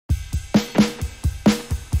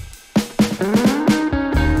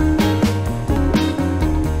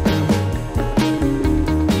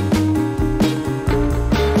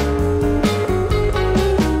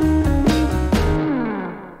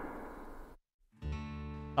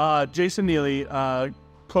Jason Neely,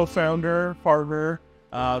 co-founder, partner,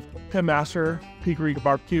 pit master, Pica Rica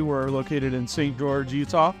BBQ. We're located in St. George,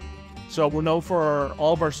 Utah. So we're known for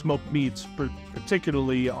all of our smoked meats,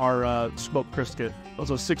 particularly our smoked brisket. It's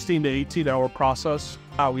a 16 to 18 hour process.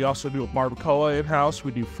 We also do a barbacoa in-house.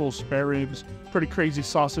 We do full spare ribs, pretty crazy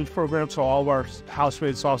sausage program. So all of our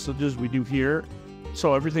house-made sausages we do here.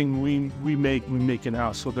 So everything we make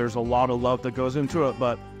in-house. So there's a lot of love that goes into it.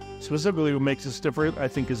 But specifically what makes us different, I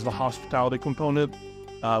think, is the hospitality component.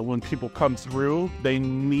 When people come through, they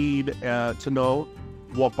need to know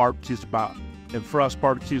what barbecue's about. And for us,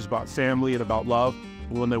 barbecue is about family and about love.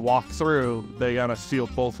 When they walk through, they gotta feel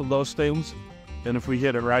both of those things. And if we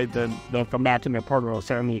hit it right, then they'll come back and they're part of our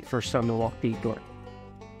family first time they walk the door.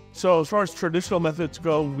 So as far as traditional methods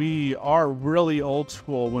go, we are really old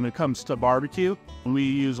school when it comes to barbecue. We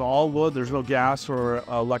use all wood. There's no gas or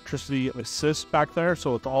electricity assist back there,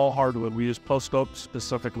 so it's all hardwood. We use post oak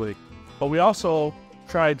specifically. But we also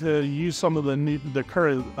try to use some of the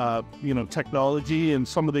current technology and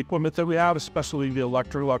some of the equipment that we have, especially the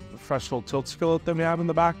Electrolux professional tilt skillet that we have in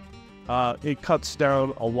the back. It cuts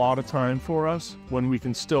down a lot of time for us when we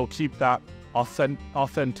can still keep that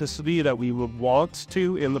authenticity that we would want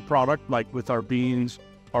to in the product, like with our beans,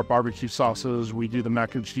 our barbecue sauces. We do the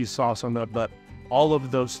mac and cheese sauce on that, but all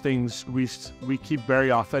of those things we keep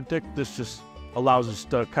very authentic. This just allows us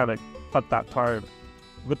to kind of cut that time.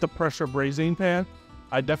 With the pressure braising pan,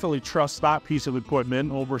 I definitely trust that piece of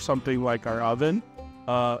equipment over something like our oven.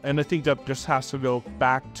 And I think that just has to go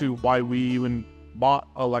back to why we even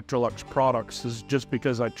bought Electrolux products, is just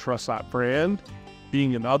because I trust that brand.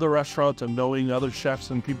 Being in other restaurants and knowing other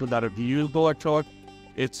chefs and people that have used Electrolux,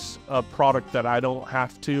 it's a product that I don't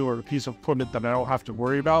have to, or a piece of equipment that I don't have to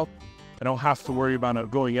worry about. I don't have to worry about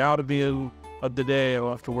it going out at the end of the day. I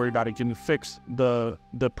don't have to worry about it getting fixed. The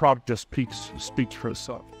product just speaks for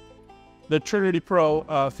itself. The Trinity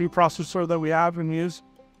Pro food processor that we have and use,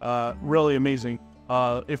 really amazing.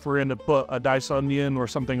 If we're going to put a diced onion or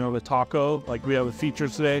something on the taco, like we have a feature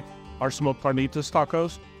today, our smoked carnitas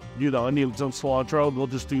tacos, do the onions and cilantro, we'll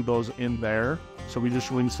just do those in there. So we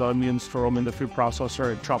just rinse the onions, throw them in the food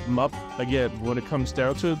processor and chop them up. Again, when it comes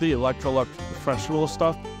down to the Electrolux professional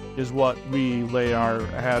stuff is what we lay our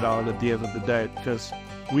head on at the end of the day, because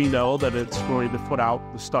we know that it's going to put out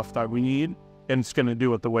the stuff that we need, and it's going to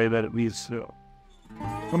do it the way that it needs to.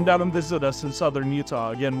 Come down and visit us in southern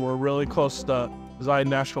Utah. Again, we're really close to Zion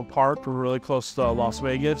National Park. We're really close to Las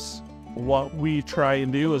Vegas. What we try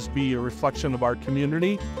and do is be a reflection of our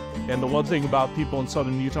community. And the one thing about people in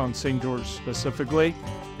southern Utah and St. George specifically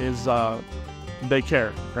is they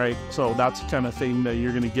care, right? So that's the kind of thing that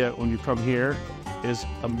you're going to get when you come here, is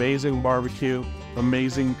amazing barbecue,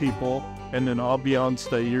 amazing people, and then ambiance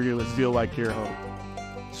that you're going to feel like you're home.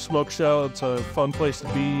 Smoke Show, it's a fun place to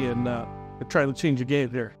be, and we're trying to change the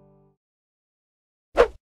game here.